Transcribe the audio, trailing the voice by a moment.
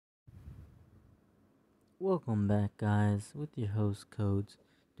Welcome back, guys, with your host Codes,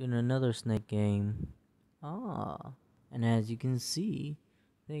 doing another Snake game. Ah, and as you can see,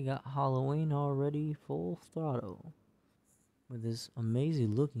 they got Halloween already full throttle with this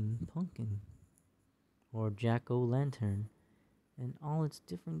amazing looking pumpkin or jack o' lantern and all its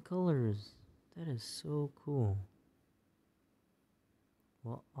different colors. That is so cool.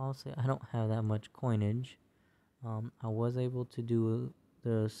 Well, I'll say I don't have that much coinage. I was able to do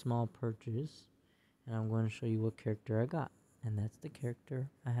the small purchase, and I'm going to show you what character I got. And that's the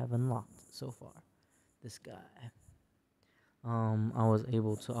character I have unlocked so far. This guy. I was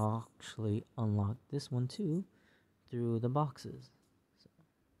able to actually unlock this one too through the boxes. So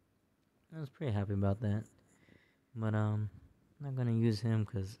I was pretty happy about that. But I'm not gonna use him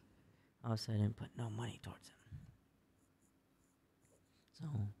because obviously I didn't put no money towards him. So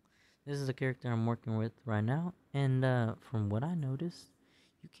this is the character I'm working with right now, and from what I noticed,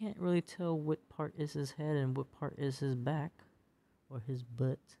 you can't really tell what part is his head and what part is his back or his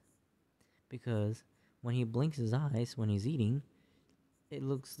butt because when he blinks his eyes when he's eating, it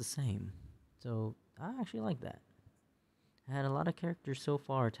looks the same. So I actually like that. I had a lot of characters so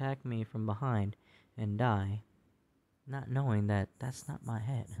far attack me from behind and die, not knowing that that's not my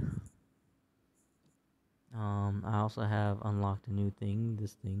head. I also have unlocked a new thing,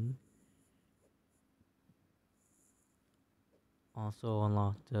 this thing. Also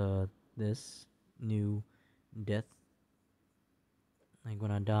unlocked this new death. Like when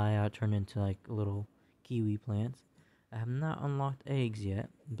I die, I turn into like little kiwi plants. I have not unlocked eggs yet,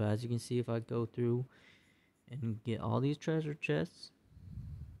 but as you can see, if I go through and get all these treasure chests,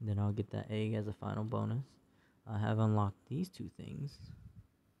 then I'll get that egg as a final bonus. I have unlocked these two things.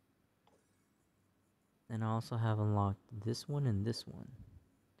 And I also have unlocked this one and this one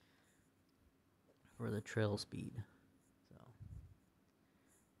for the trail speed. So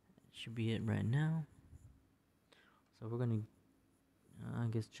that should be it right now. So we're gonna, I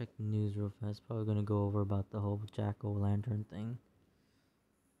guess, check the news real fast. Probably gonna go over about the whole jack-o'-lantern thing.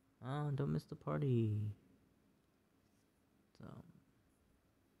 Don't miss the party. So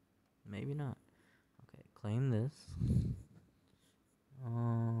maybe not. Okay, claim this.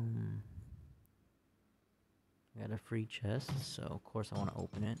 I got a free chest, so of course I want to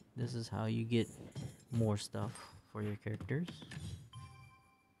open it. This is how you get more stuff for your characters.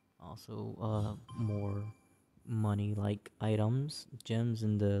 Also, more money like items, gems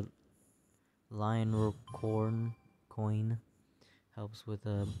in the lion or corn coin helps with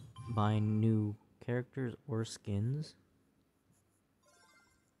buying new characters or skins.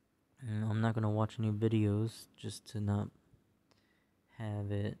 And I'm not gonna watch any videos just to not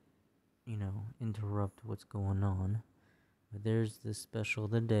have it, interrupt what's going on. But there's this special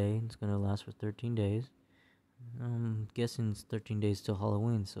of the day. It's gonna last for 13 days. I'm guessing it's 13 days till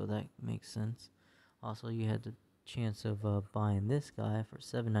Halloween, so that makes sense. Also, you had the chance of buying this guy for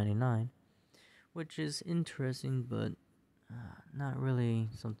 $7.99, which is interesting, but not really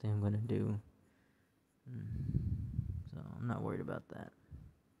something I'm gonna do. So I'm not worried about that.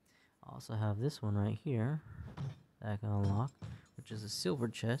 I also have this one right here that I can unlock, which is a silver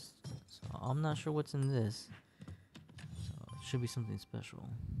chest. So I'm not sure what's in this. So it should be something special.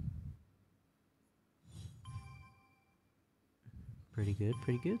 Pretty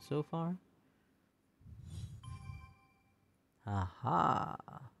good so far. Haha,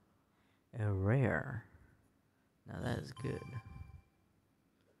 a rare. Now that is good.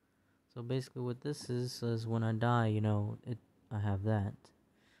 So basically, what this is when I die, I have that.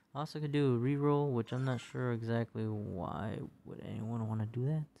 I also could do a reroll, which I'm not sure exactly why would anyone want to do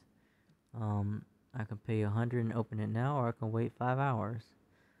that. I can pay 100 and open it now, or I can wait 5 hours.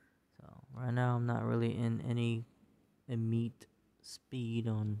 So right now, I'm not really in any immediate speed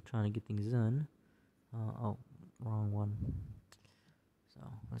on trying to get things done. Oh, wrong one. So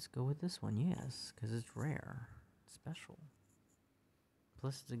let's go with this one, yes, because it's rare, it's special.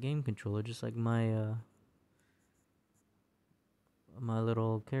 Plus, it's a game controller, just like my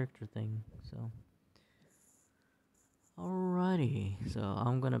little character thing. So, alrighty. So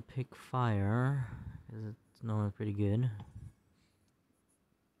I'm gonna pick fire because it's normally pretty good.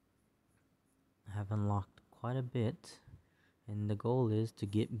 I have unlocked quite a bit, and the goal is to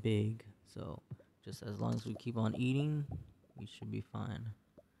get big. So, just as long as we keep on eating, we should be fine.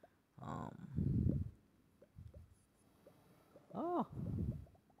 Oh,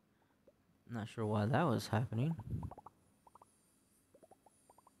 not sure why that was happening.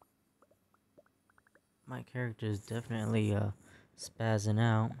 My character is definitely spazzing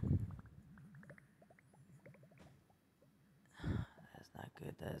out. That's not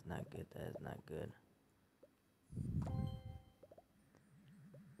good. That is not good. That is not good.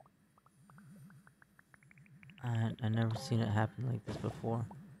 I never seen it happen like this before.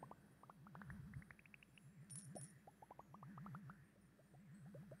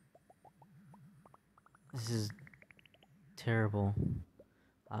 This is terrible.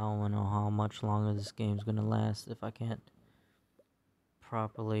 I don't wanna know how much longer this game's gonna last if I can't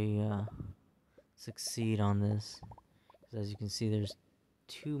properly succeed on this. Because as you can see, there's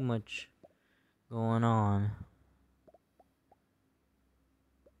too much going on.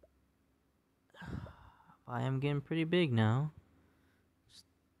 I am getting pretty big now.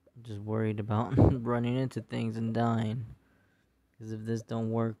 Just worried about running into things and dying. Because if this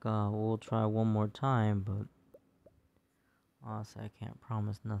don't work, we'll try one more time. But honestly, I can't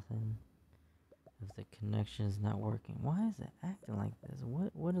promise nothing if the connection is not working. Why is it acting like this?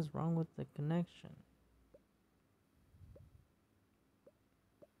 What is wrong with the connection?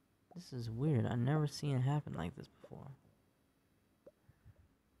 This is weird. I've never seen it happen like this before.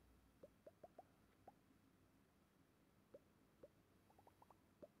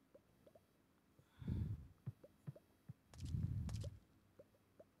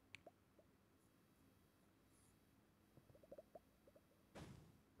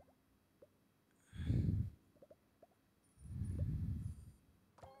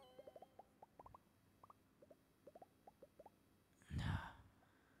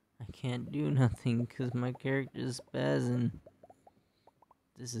 I can't do nothing because my character is spazzing.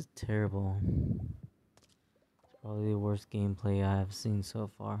 This is terrible. It's probably the worst gameplay I have seen so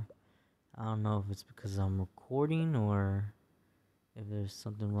far. I don't know if it's because I'm recording or if there's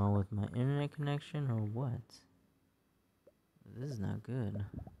something wrong with my internet connection or what. This is not good.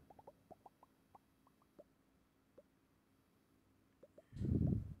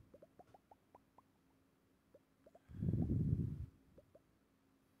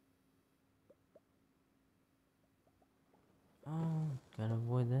 Oh, gotta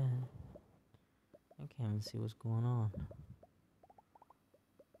avoid that. I can't even see what's going on.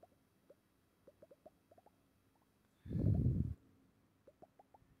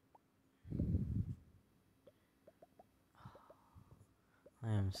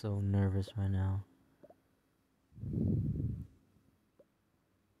 I am so nervous right now.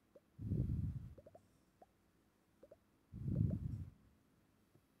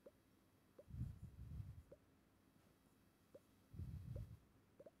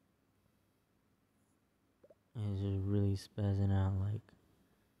 It's just really spazzing out like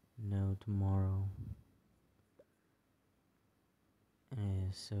no tomorrow. And it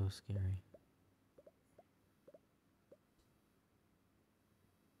is so scary.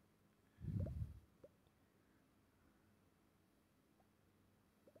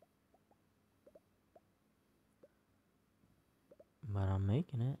 But I'm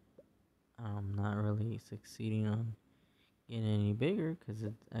making it. I'm not really succeeding on getting any bigger because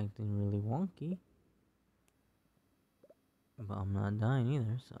it's acting really wonky. But I'm not dying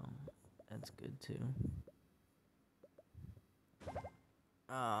either, so that's good too.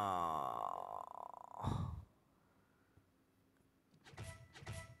 Oh.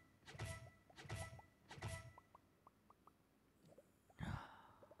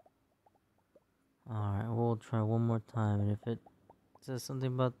 Alright, we'll try one more time, and if it says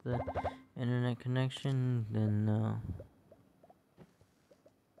something about the internet connection, then I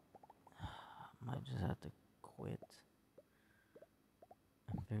might just have to quit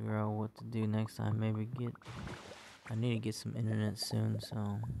and figure out what to do next time. Maybe I need to get some internet soon,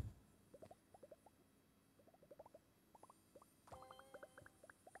 so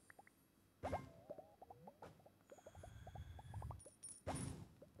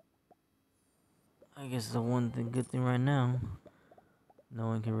I guess the good thing right now, no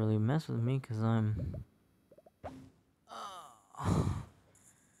one can really mess with me because I'm.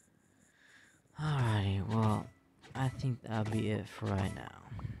 Alrighty, well, I think that'll be it for right now.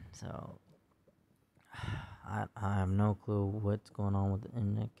 So, I have no clue what's going on with the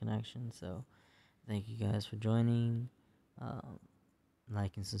internet connection. So, thank you guys for joining.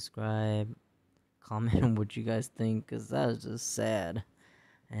 Like and subscribe. Comment what you guys think, because that was just sad.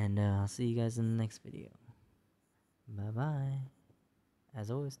 And I'll see you guys in the next video. Bye bye.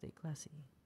 As always, stay classy.